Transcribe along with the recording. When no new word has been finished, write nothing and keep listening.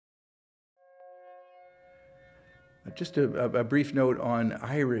Just a brief note on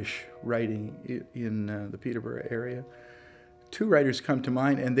Irish writing in the Peterborough area. Two writers come to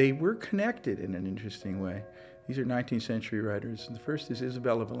mind, and they were connected in an interesting way. These are 19th century writers. And the first is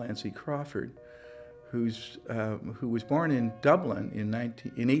Isabella Valancy Crawford, who was born in Dublin in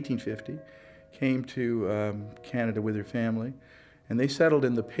 1850, came to Canada with her family, and they settled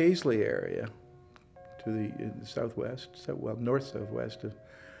in the Paisley area in the southwest, north-southwest of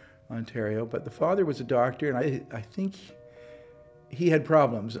Ontario. But the father was a doctor, and I think he had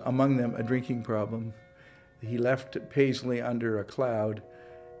problems, among them a drinking problem. He left Paisley under a cloud,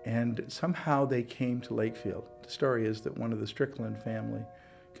 and somehow they came to Lakefield. The story is that one of the Strickland family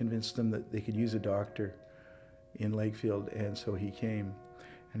convinced them that they could use a doctor in Lakefield, and so he came,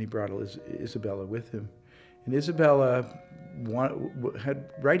 and he brought Isabella with him. And Isabella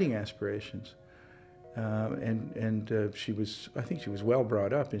had writing aspirations, and I think she was well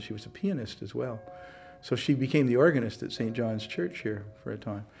brought up, and she was a pianist as well. So she became the organist at St. John's Church here for a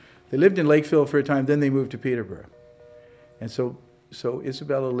time. They lived in Lakefield for a time, then they moved to Peterborough. And so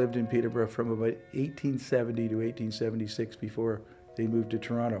Isabella lived in Peterborough from about 1870 to 1876 before they moved to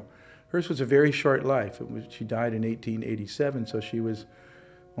Toronto. Hers was a very short life. She died in 1887, so she was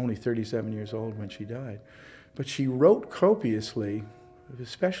only 37 years old when she died. But she wrote copiously,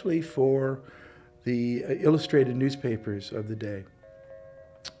 especially for the illustrated newspapers of the day.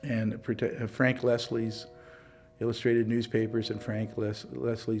 And Frank Leslie's illustrated newspapers and Frank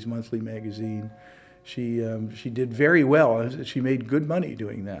Leslie's monthly magazine. She did very well. She made good money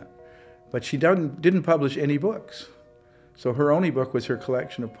doing that. But she didn't publish any books. So her only book was her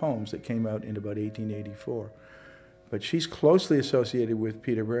collection of poems that came out in about 1884. But she's closely associated with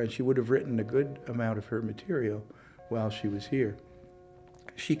Peterborough, and she would have written a good amount of her material while she was here.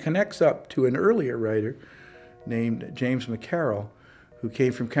 She connects up to an earlier writer named James McCarroll, who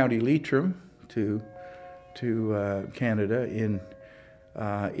came from County Leitrim to Canada in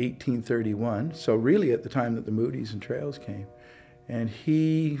 1831, so really at the time that the Moody's and Trails came. And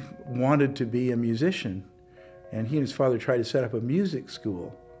he wanted to be a musician, and he and his father tried to set up a music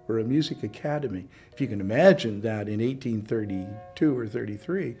school or a music academy. If you can imagine that in 1832 or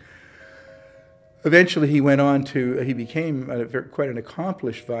 33. Eventually he became quite an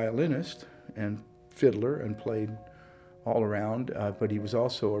accomplished violinist and fiddler and played all around, but he was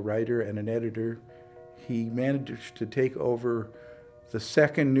also a writer and an editor. He managed to take over the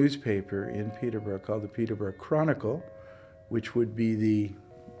second newspaper in Peterborough called the Peterborough Chronicle, which would be the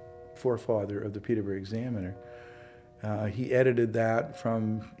forefather of the Peterborough Examiner. He edited that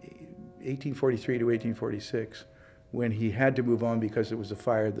from 1843 to 1846, when he had to move on because there was a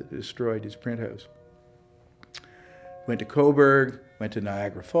fire that destroyed his print house. Went to Coburg, went to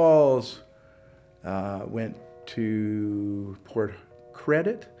Niagara Falls, went to Port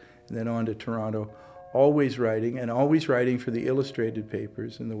Credit, and then on to Toronto, always writing, and always writing for the illustrated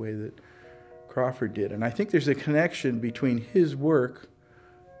papers in the way that Crawford did. And I think there's a connection between his work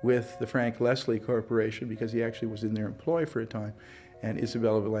with the Frank Leslie Corporation, because he actually was in their employ for a time, and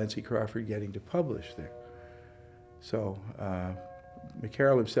Isabella Valancy Crawford getting to publish there. So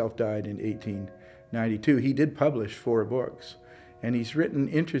McCarroll himself died in 1892. He did publish 4 books, and he's written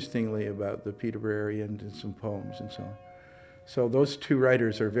interestingly about the Peterborough area and some poems and so on. So those two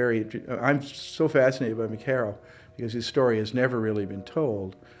writers are I'm so fascinated by McCarroll because his story has never really been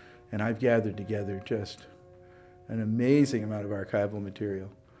told, and I've gathered together just an amazing amount of archival material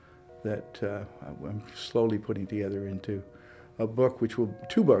that I'm slowly putting together into a book,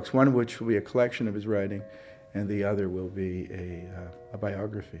 two books, one of which will be a collection of his writing, and the other will be a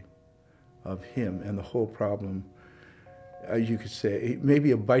biography of him and the whole problem, you could say,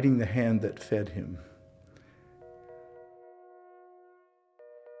 maybe a biting the hand that fed him.